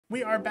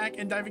We are back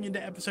and diving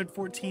into episode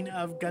 14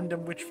 of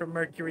Gundam Witch from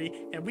Mercury,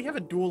 and we have a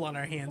duel on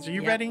our hands. Are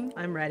you ready?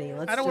 I'm ready.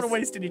 I don't want to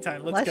waste any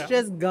time. Let's go.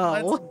 Just go.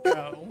 Let's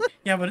go.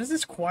 Yeah, what is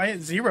this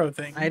quiet zero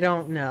thing? I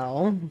don't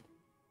know.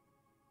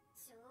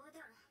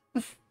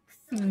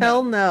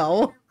 Hell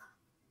no.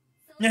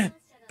 Yeah,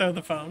 throw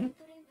the phone.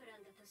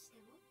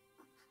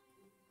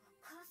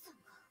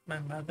 My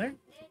mother?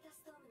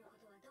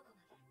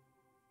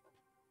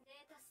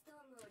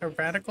 A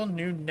radical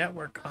new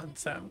network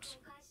concept.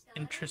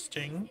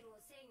 Interesting.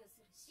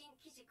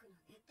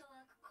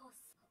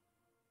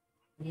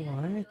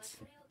 What?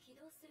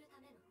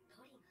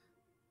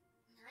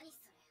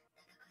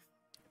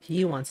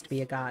 He wants to be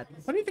a god.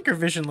 What do you think her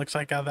vision looks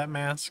like out of that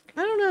mask?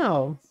 I don't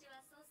know.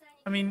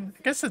 I mean,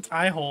 I guess it's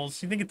eye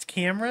holes. You think it's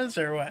cameras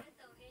or what?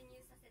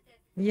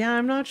 Yeah,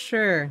 I'm not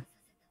sure.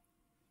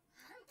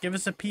 Give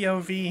us a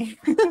POV.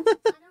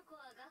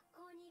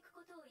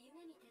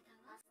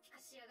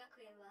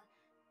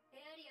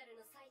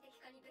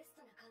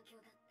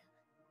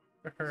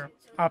 For her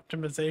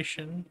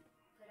optimization.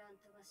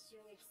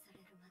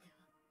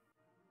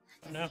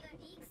 Oh, no.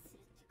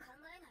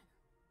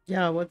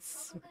 Yeah,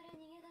 what's...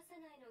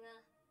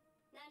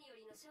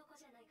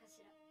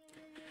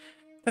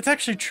 That's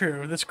actually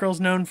true. This girl's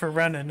known for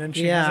running, and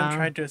she hasn't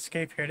tried to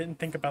escape here. I didn't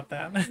think about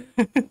that.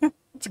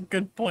 That's a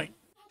good point.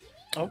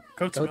 Oh,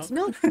 goat's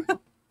milk.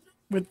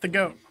 With the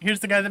goat.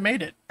 Here's the guy that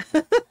made it.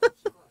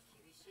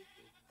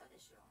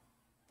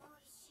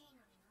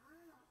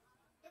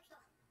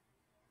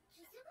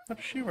 What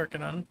is she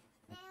working on?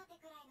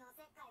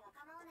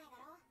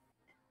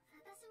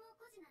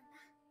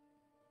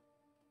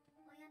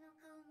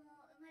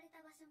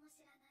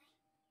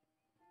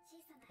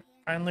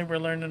 Finally, we're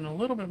learning a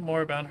little bit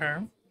more about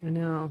her. I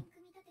know.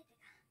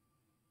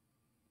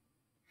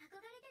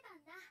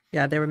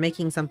 Yeah, they were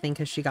making something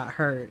because she got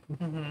hurt.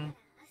 Mm-hmm.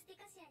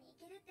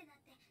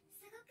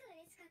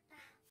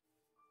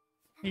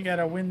 You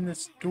gotta win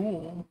this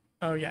duel.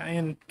 Oh yeah,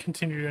 and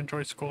continue to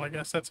enjoy school, I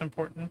guess. That's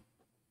important.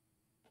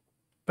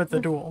 But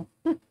the duel.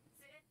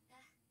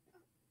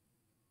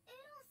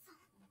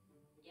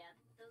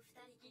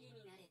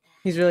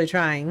 He's really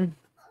trying.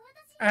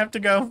 I have to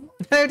go.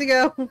 I have to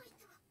go.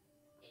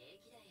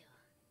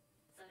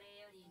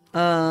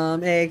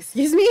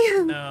 Excuse me?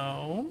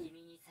 No.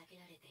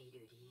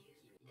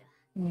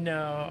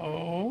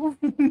 No.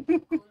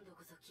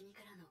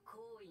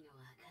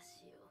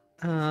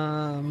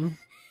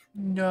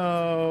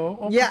 No.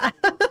 Oh. Yeah.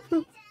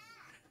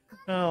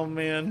 Oh,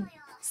 man.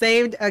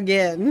 Saved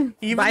again.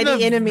 Even by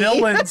the enemy.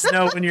 Villains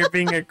know when you're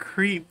being a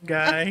creep,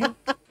 guy.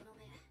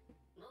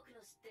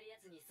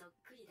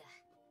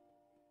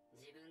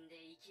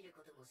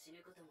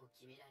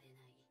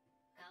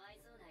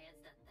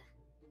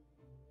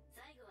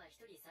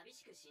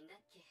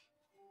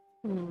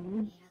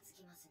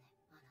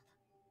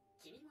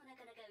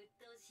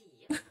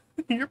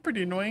 You're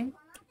pretty annoying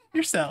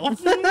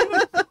yourself.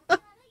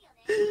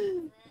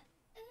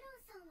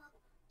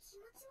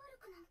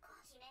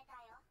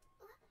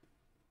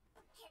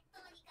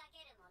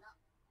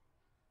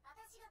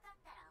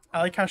 I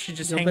like how she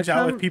just hangs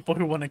out with people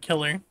who want to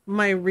kill her.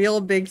 My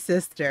real big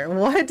sister.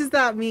 What does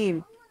that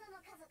mean?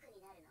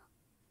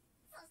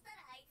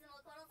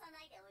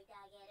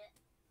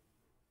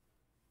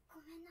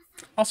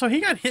 Also,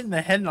 he got hit in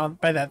the head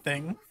by that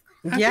thing.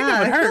 I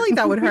feel like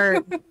that would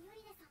hurt.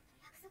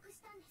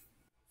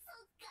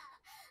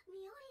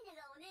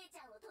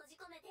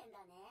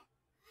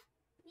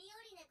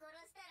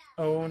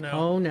 Oh no.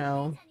 Oh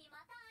no.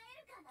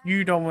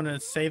 You don't want to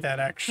say that,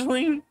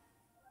 actually.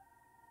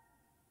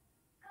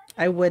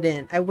 I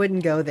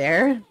wouldn't go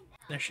there.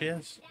 There she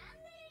is.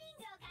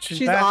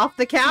 She's off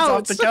the couch. She's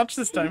off the couch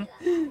this time.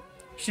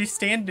 She's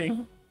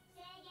standing.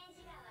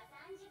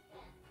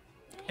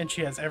 And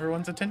she has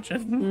everyone's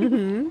attention.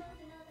 Mm-hmm.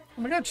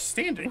 Oh my god, she's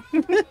standing.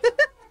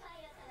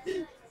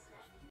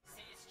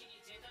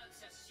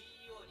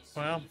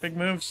 Wow, big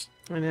moves.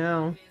 I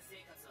know.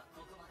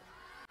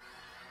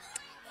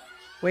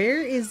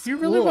 Where is you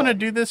really want to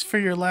do this for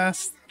your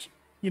last,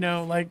 you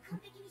know, like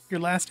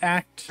your last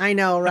act? I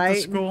know, right? At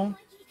the school.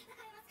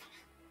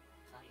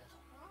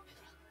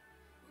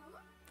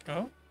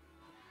 Oh.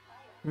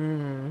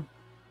 Hmm.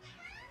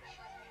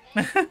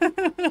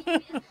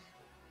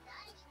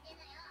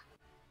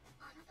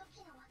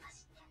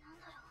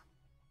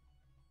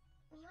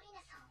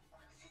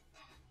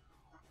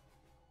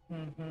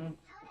 Mm-hmm.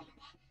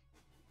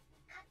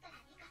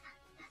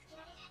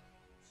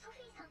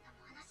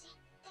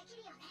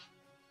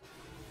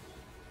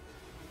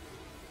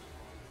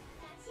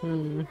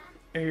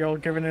 Here you're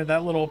giving her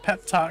that little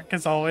pep talk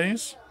as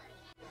always.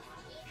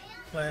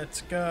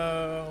 Let's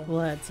go.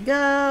 Let's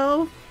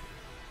go.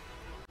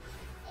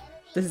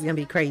 This is gonna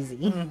be crazy.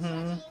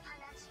 Mm-hmm.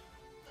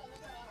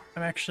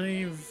 I'm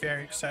actually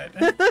very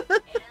excited.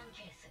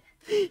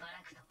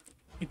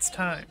 It's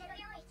time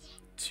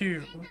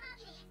to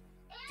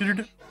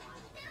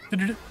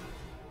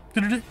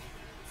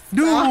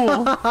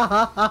duel.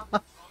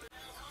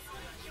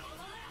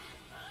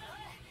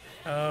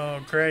 Oh,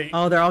 great.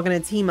 Oh, they're all gonna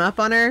team up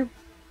on her?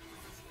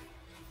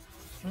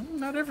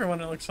 not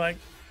everyone, it looks like.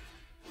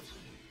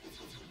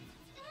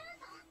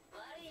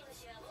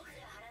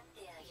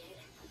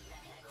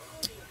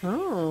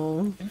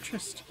 Oh.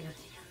 Interesting.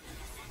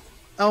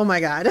 Oh my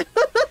god.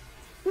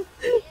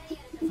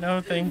 No,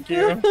 thank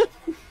you.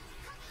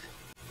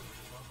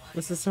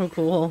 This is so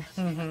cool.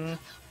 Mm-hmm.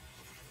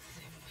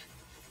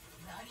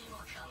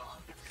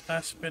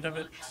 Last bit of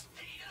it.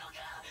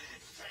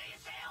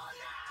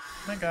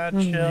 Oh my god,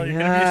 chill. Oh my You're god,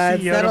 gonna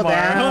be a CEO settle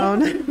tomorrow. down.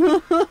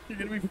 You're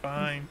gonna be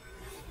fine.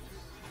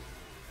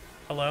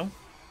 Hello?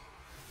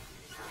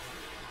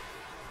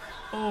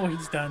 Oh,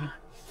 he's done.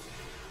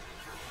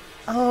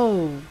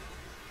 Oh.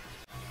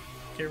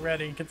 Get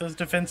ready. Get those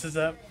defenses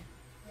up.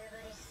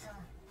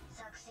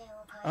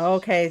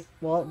 Okay,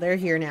 well, they're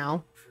here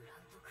now.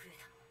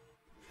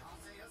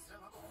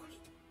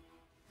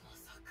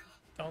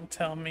 Don't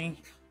tell me.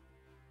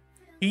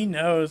 He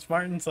knows.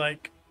 Martin's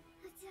like,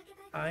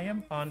 I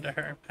am onto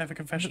her. I have a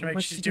confession to make.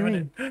 What's She's she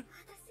doing doing? it.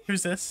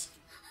 Who's this?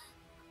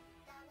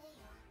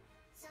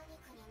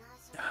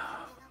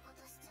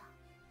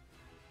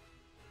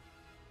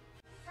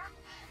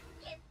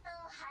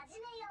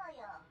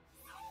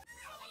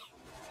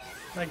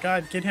 My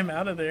god, get him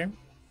out of there.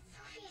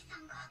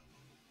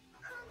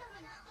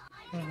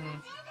 Mm-hmm.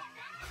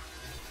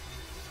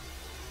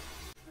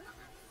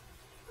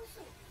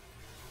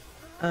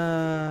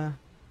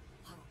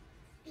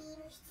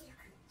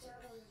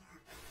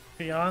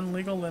 Beyond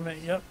legal limit,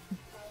 yep.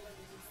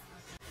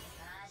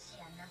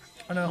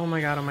 Oh no. Oh my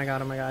god, oh my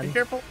god, oh my god. Be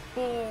careful.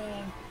 Oh.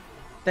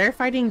 They're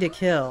fighting to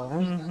kill.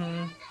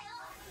 Mm-hmm.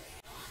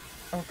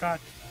 Oh god.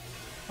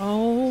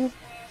 Oh.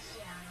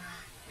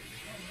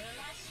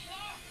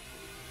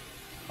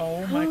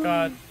 Oh my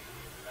god.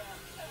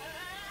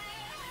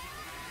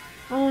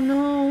 Oh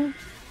no.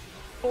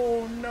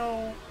 Oh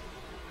no.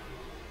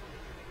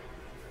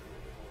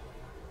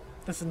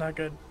 This is not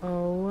good.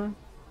 Oh.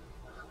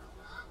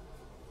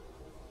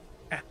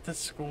 At the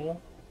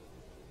school?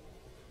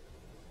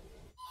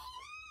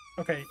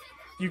 Okay,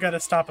 you gotta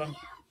stop him.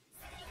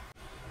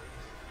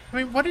 I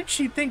mean, what did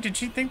she think? Did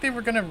she think they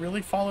were gonna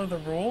really follow the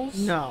rules?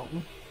 No.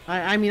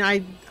 I mean,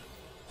 I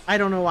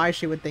don't know why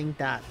she would think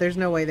that. There's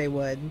no way they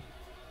would.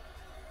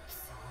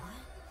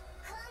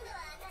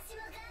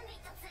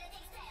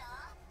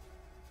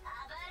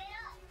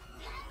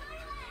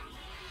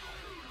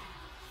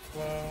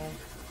 Whoa.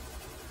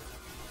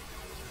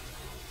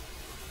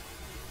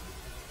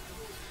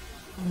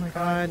 Oh my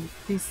god.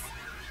 They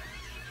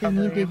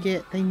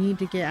need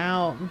to get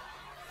out.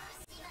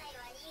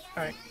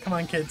 Alright, come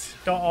on kids.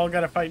 Don't all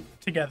gotta fight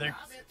together.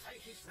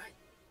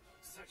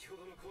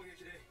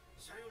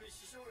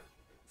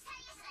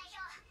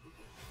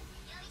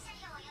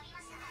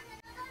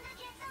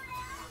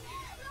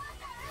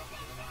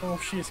 Oh,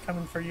 she is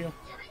coming for you.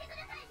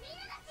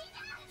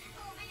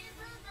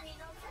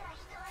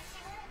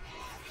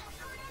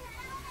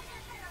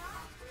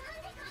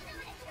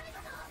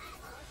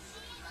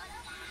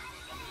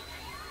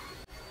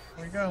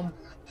 Here we go.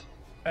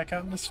 Back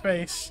out into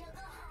space.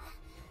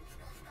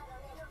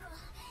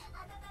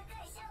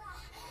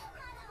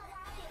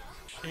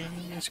 She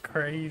is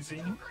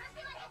crazy.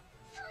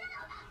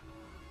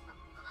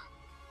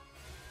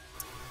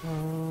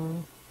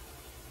 Oh.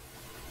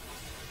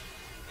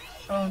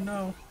 Oh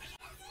no.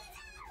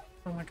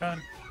 Oh my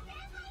god.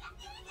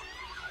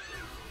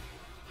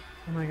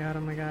 Oh my god,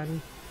 oh my god.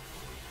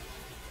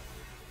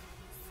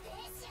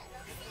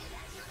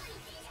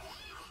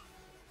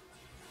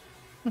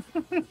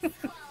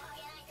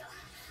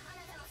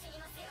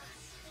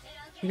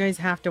 You guys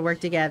have to work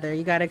together.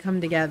 You gotta come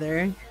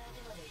together.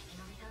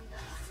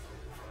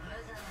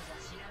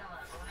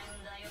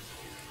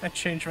 I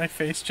changed my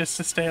face just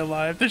to stay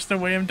alive. There's no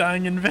way I'm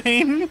dying in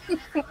vain.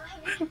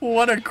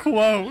 What a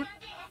quote.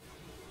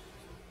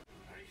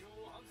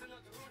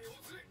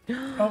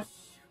 Oh.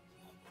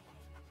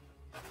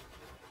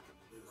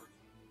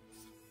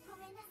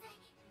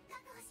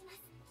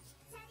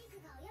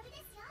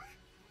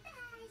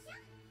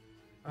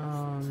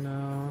 Oh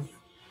no.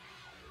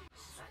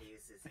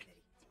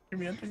 Give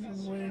me a thing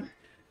away.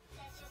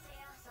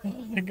 Oh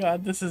my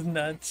god, this is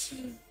nuts.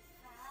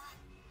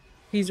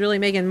 He's really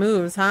making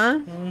moves,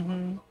 huh?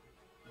 Mm-hmm.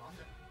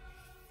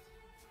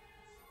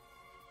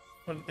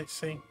 What did they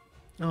see?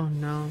 Oh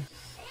no.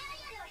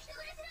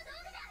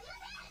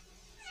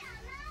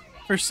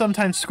 For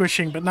sometimes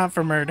squishing, but not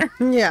for murder.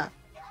 Yeah.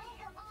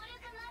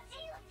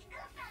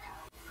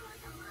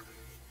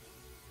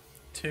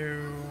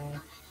 To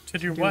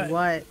do Do what?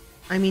 what?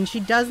 I mean, she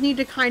does need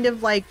to kind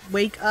of like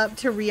wake up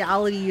to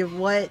reality of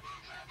what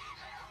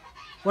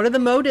are the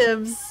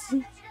motives?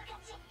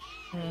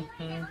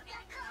 Mm-hmm.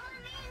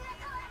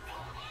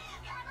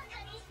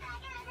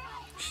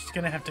 She's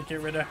gonna have to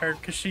get rid of her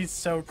because she's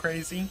so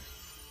crazy.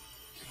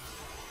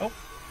 Oh.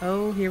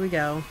 Oh, here we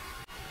go.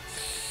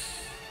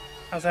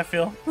 How's that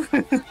feel?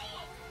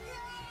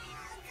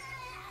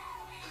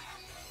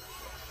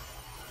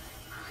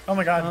 Oh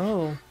my god.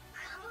 Oh.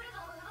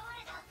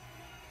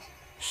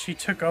 She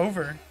took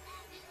over.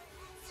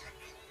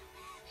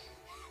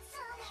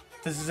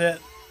 This is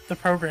it. The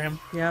program.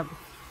 Yep.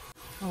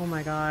 Oh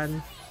my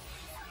god.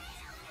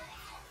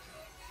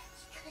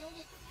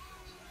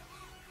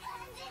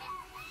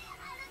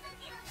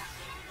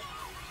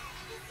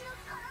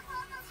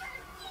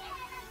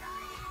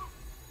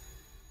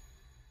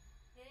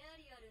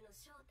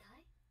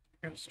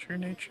 girl's true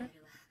nature.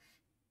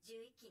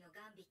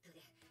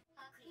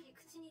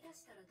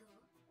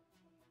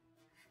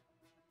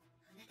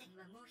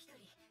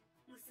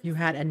 You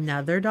had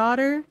another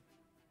daughter?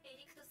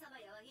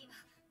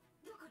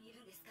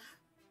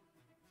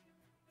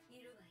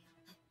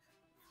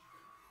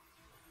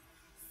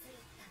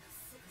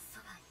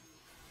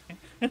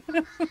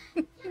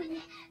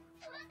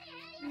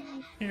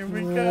 Here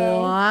we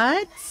go.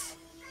 What?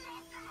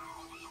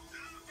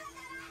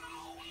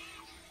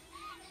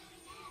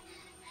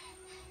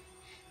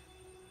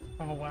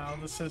 Oh wow,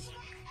 this is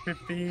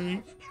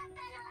creepy.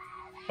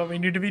 But we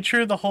knew to be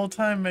true the whole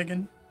time,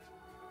 Megan.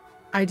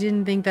 I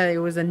didn't think that it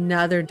was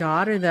another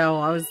daughter, though.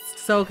 I was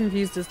so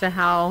confused as to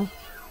how.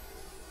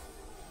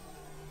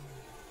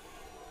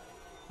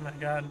 Oh my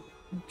god.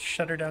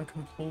 Shut her down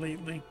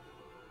completely.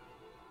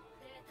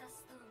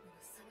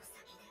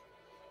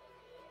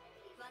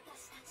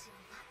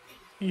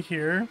 You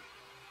hear?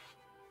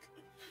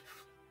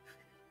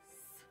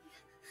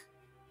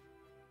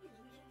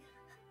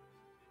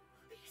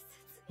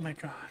 Oh my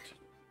god.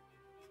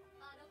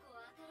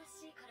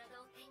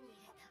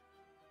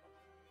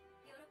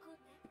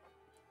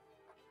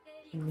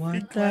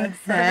 What the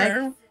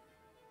heck?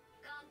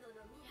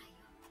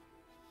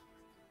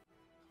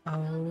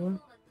 Oh.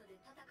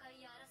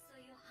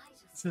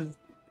 This is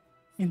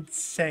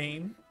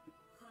insane.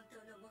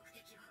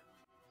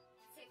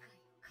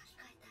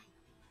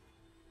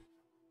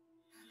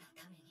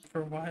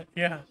 For what?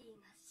 Yeah.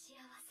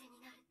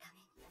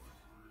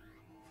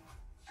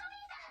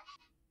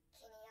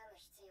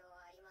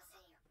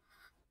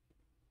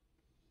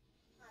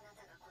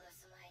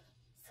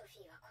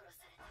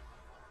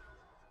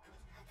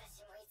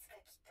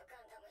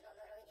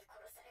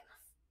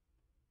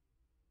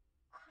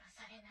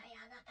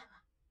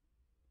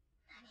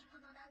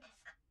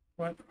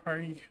 What are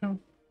you?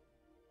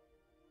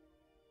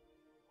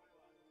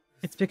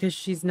 It's because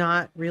she's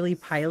not really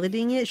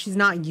piloting it. She's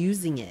not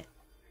using it.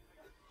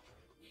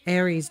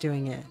 Aries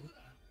doing it.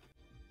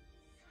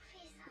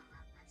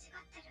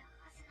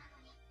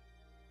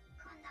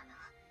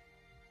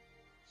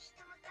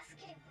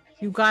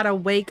 You gotta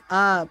wake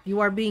up.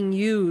 You are being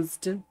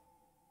used.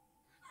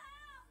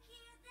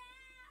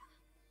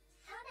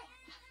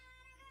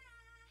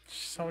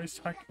 She's always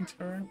talking to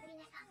her.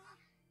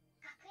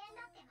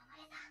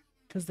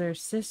 Because they're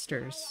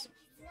sisters.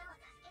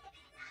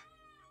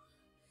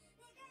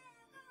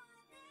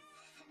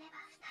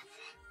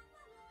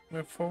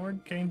 Move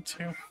forward, gain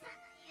 2.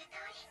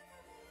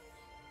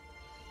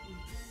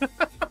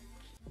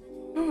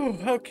 Ooh,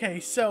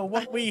 okay, so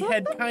what we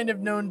had kind of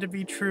known to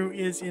be true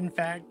is in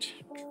fact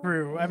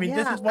true. I mean,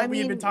 this is what we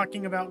had been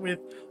talking about with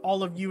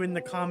all of you in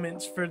the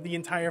comments for the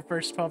entire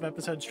first 12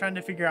 episodes, trying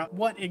to figure out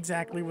what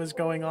exactly was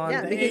going on.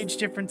 The age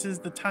differences,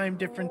 the time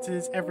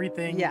differences,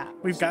 everything. Yeah,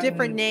 we've got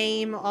different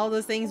name, all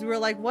those things. We were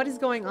like, what is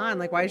going on?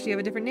 Like, why does she have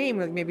a different name?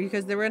 Like, maybe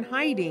because they were in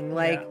hiding.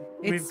 Like,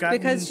 it's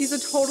because she's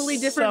a totally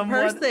different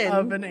person.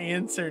 Of an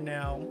answer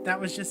now. That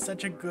was just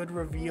such a good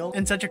reveal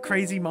and such a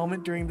crazy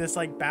moment during this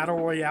like battle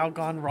royale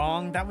gone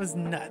wrong. That was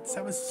nuts.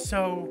 That was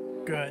so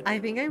good. I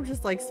think I'm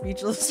just like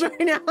speechless right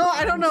now.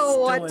 I don't know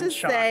what to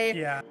say.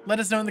 Yeah. Let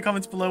us know in the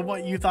comments below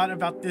what you thought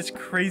about this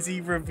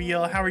crazy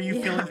reveal. How are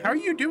you feeling? How are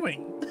you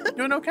doing?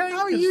 Doing okay?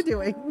 How are you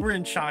doing? We're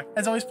in shock.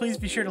 As always, please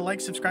be sure to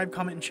like, subscribe,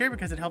 comment, and share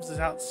because it helps us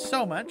out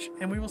so much.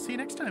 And we will see you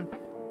next time.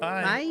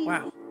 Bye. Bye.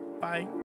 Wow. Bye.